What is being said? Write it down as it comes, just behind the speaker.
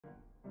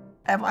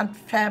I want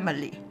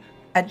family.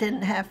 I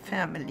didn't have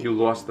family. You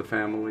lost the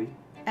family?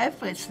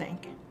 Everything.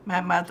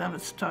 My mother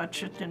was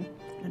tortured and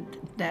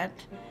dead.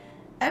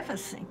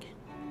 Everything.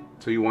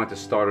 So you want to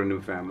start a new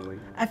family?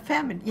 A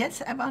family.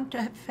 Yes, I want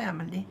to have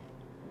family.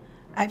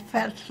 I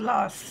felt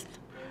lost.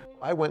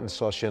 I went and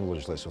saw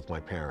Schindler's List with my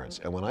parents,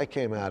 and when I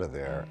came out of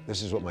there,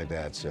 this is what my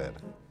dad said.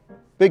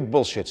 Big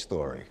bullshit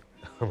story.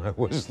 I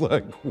was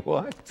like,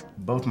 what?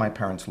 Both my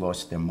parents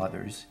lost their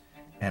mothers,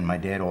 and my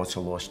dad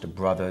also lost a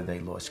brother. They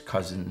lost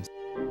cousins.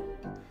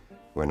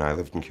 When I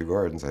lived in Kew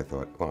Gardens, I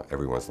thought, well,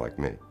 everyone's like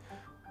me.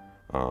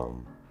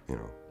 You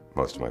know,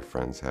 most of my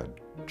friends had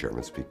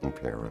German-speaking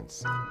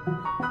parents.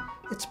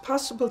 It's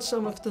possible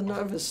some of the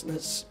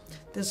nervousness,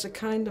 there's a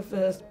kind of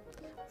a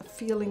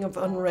feeling of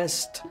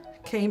unrest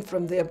came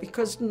from there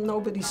because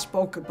nobody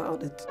spoke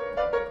about it.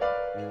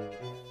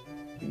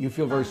 You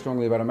feel very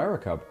strongly about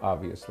America,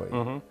 obviously.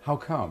 Mm-hmm. How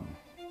come?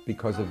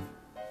 Because of...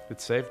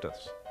 It saved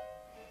us.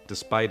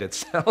 Despite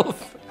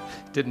itself.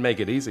 Didn't make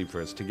it easy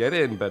for us to get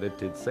in, but it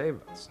did save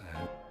us.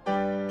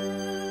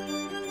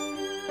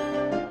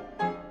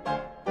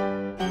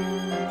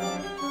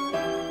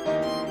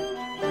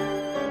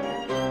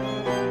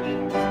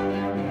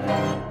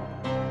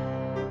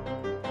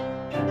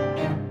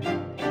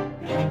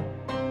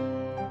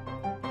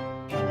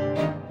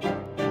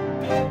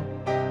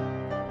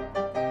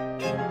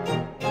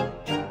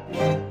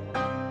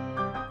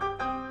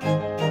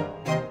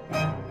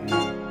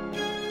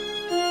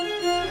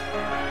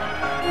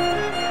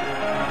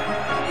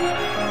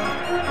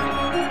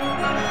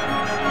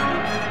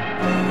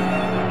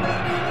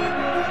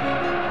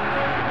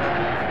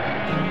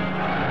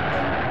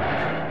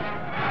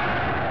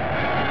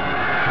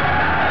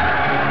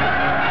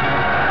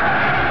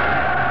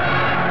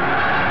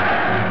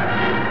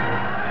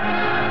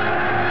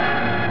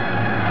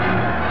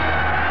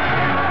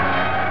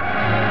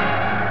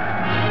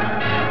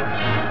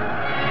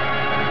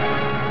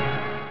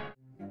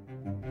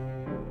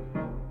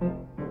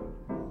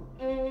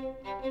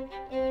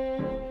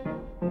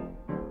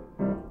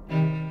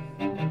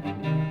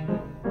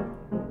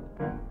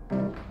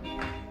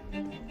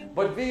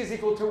 But V is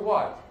equal to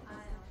what?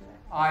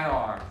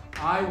 IR.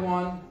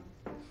 I1,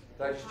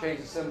 did I just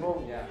change the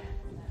symbol? Yeah.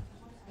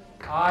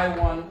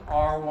 I1,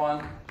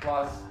 R1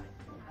 plus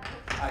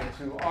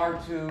I2,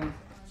 R2.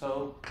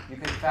 So you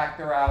can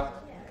factor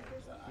out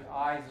the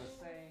I's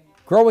the same.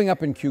 Growing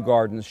up in Kew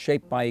Gardens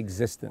shaped my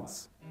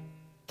existence,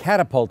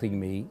 catapulting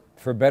me,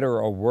 for better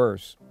or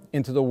worse,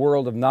 into the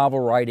world of novel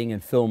writing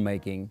and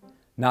filmmaking,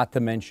 not to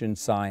mention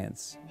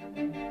science.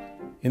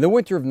 In the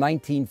winter of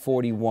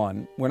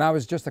 1941, when I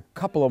was just a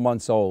couple of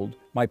months old,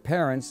 my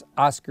parents,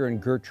 Oscar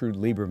and Gertrude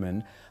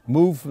Lieberman,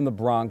 moved from the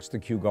Bronx to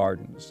Kew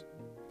Gardens.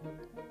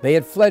 They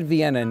had fled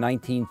Vienna in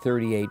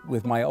 1938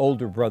 with my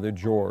older brother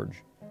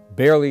George,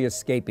 barely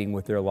escaping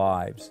with their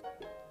lives.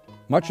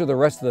 Much of the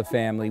rest of the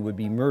family would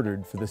be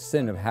murdered for the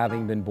sin of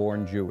having been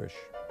born Jewish.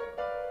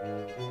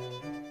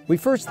 We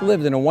first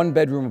lived in a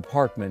one-bedroom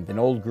apartment in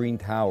Old Green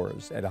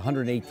Towers at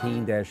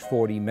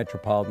 118-40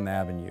 Metropolitan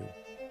Avenue.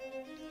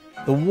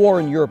 The war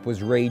in Europe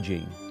was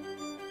raging.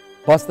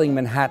 Bustling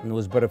Manhattan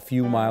was but a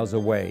few miles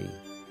away.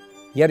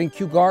 Yet in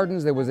Kew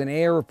Gardens there was an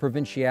air of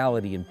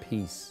provinciality and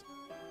peace.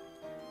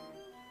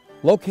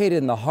 Located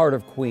in the heart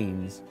of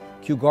Queens,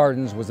 Kew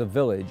Gardens was a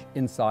village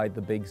inside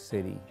the big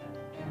city.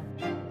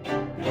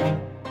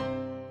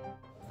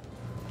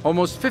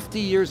 Almost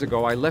 50 years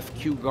ago, I left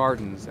Kew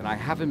Gardens, and I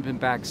haven't been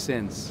back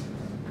since.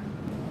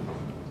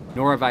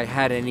 Nor have I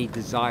had any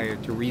desire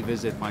to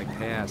revisit my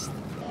past.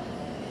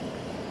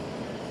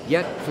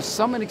 Yet, for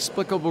some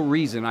inexplicable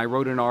reason, I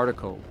wrote an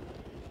article,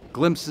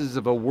 Glimpses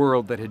of a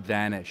World That Had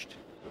Vanished.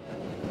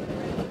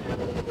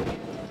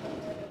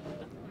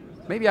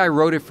 Maybe I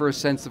wrote it for a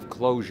sense of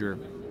closure.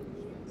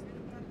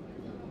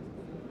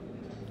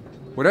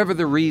 Whatever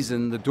the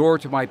reason, the door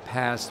to my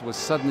past was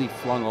suddenly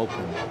flung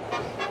open.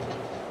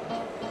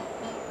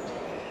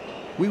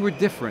 We were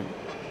different.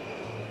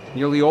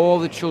 Nearly all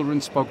the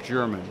children spoke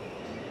German.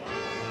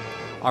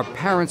 Our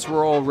parents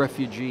were all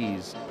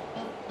refugees.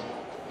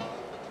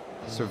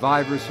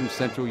 Survivors from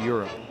Central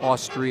Europe,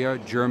 Austria,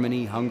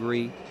 Germany,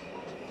 Hungary.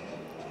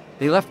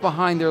 They left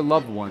behind their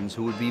loved ones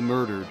who would be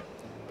murdered.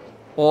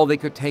 All they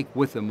could take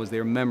with them was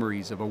their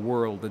memories of a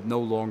world that no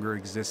longer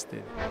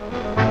existed.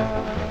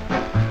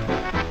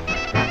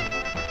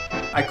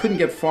 I couldn't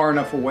get far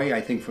enough away, I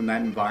think, from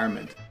that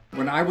environment.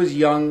 When I was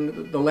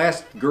young, the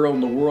last girl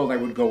in the world I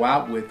would go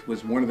out with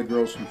was one of the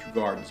girls from Kew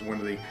Gardens, one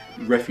of the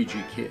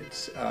refugee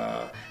kids.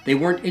 They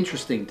weren't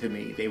interesting to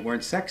me. They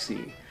weren't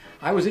sexy.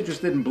 I was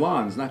interested in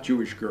blondes, not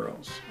Jewish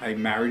girls. I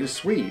married a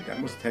Swede.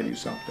 That must tell you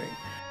something.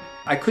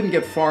 I couldn't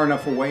get far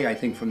enough away, I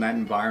think, from that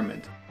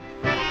environment.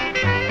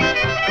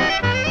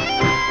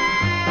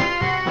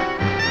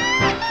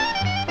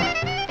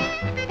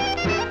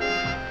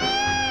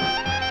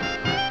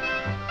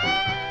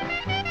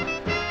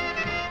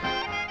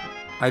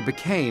 I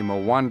became a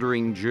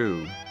wandering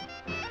Jew.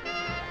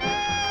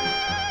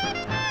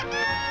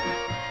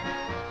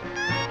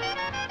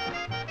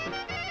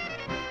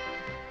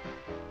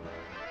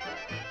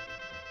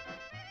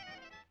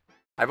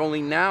 I've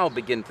only now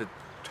begun to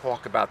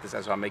talk about this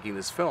as I'm making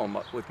this film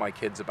with my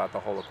kids about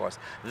the Holocaust.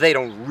 They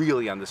don't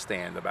really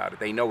understand about it.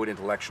 They know it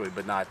intellectually,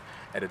 but not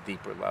at a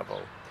deeper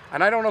level.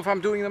 And I don't know if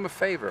I'm doing them a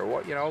favor.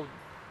 What, you know?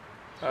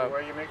 Why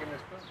are you making this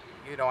film?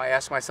 You know, I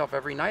ask myself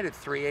every night at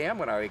 3 a.m.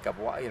 when I wake up,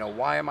 why, you know,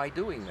 why am I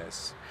doing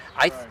this?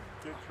 Good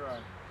try.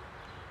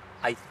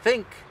 I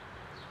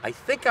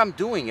think I'm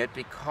doing it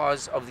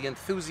because of the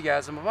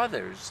enthusiasm of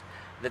others,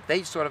 that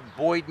they sort of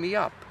buoyed me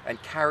up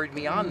and carried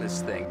me on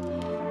this thing.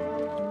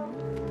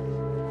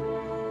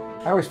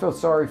 I always felt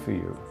sorry for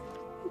you.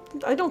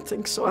 I don't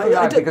think so.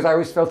 Because I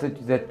always felt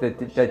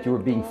that you were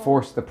being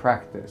forced to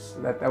practice.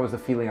 That was the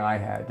feeling I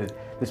had, that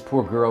this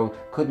poor girl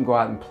couldn't go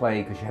out and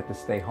play because she had to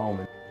stay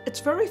home.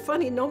 It's very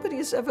funny. Nobody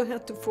has ever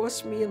had to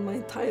force me in my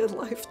entire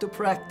life to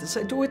practice.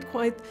 I do it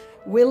quite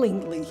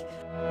willingly.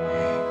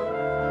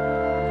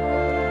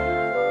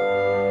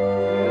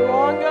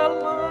 Longer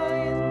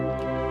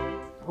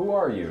line. Who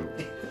are you?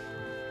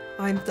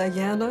 I'm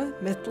Diana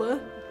Mittler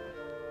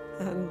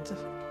and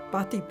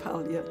Bati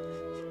Palya.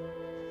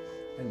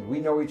 And we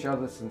know each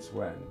other since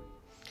when?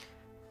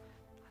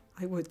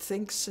 I would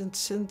think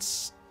since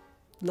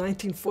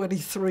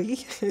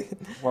 1943.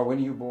 Well, when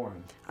are you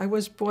born? I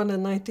was born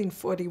in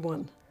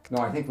 1941. No,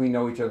 I think we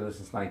know each other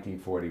since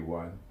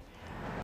 1941.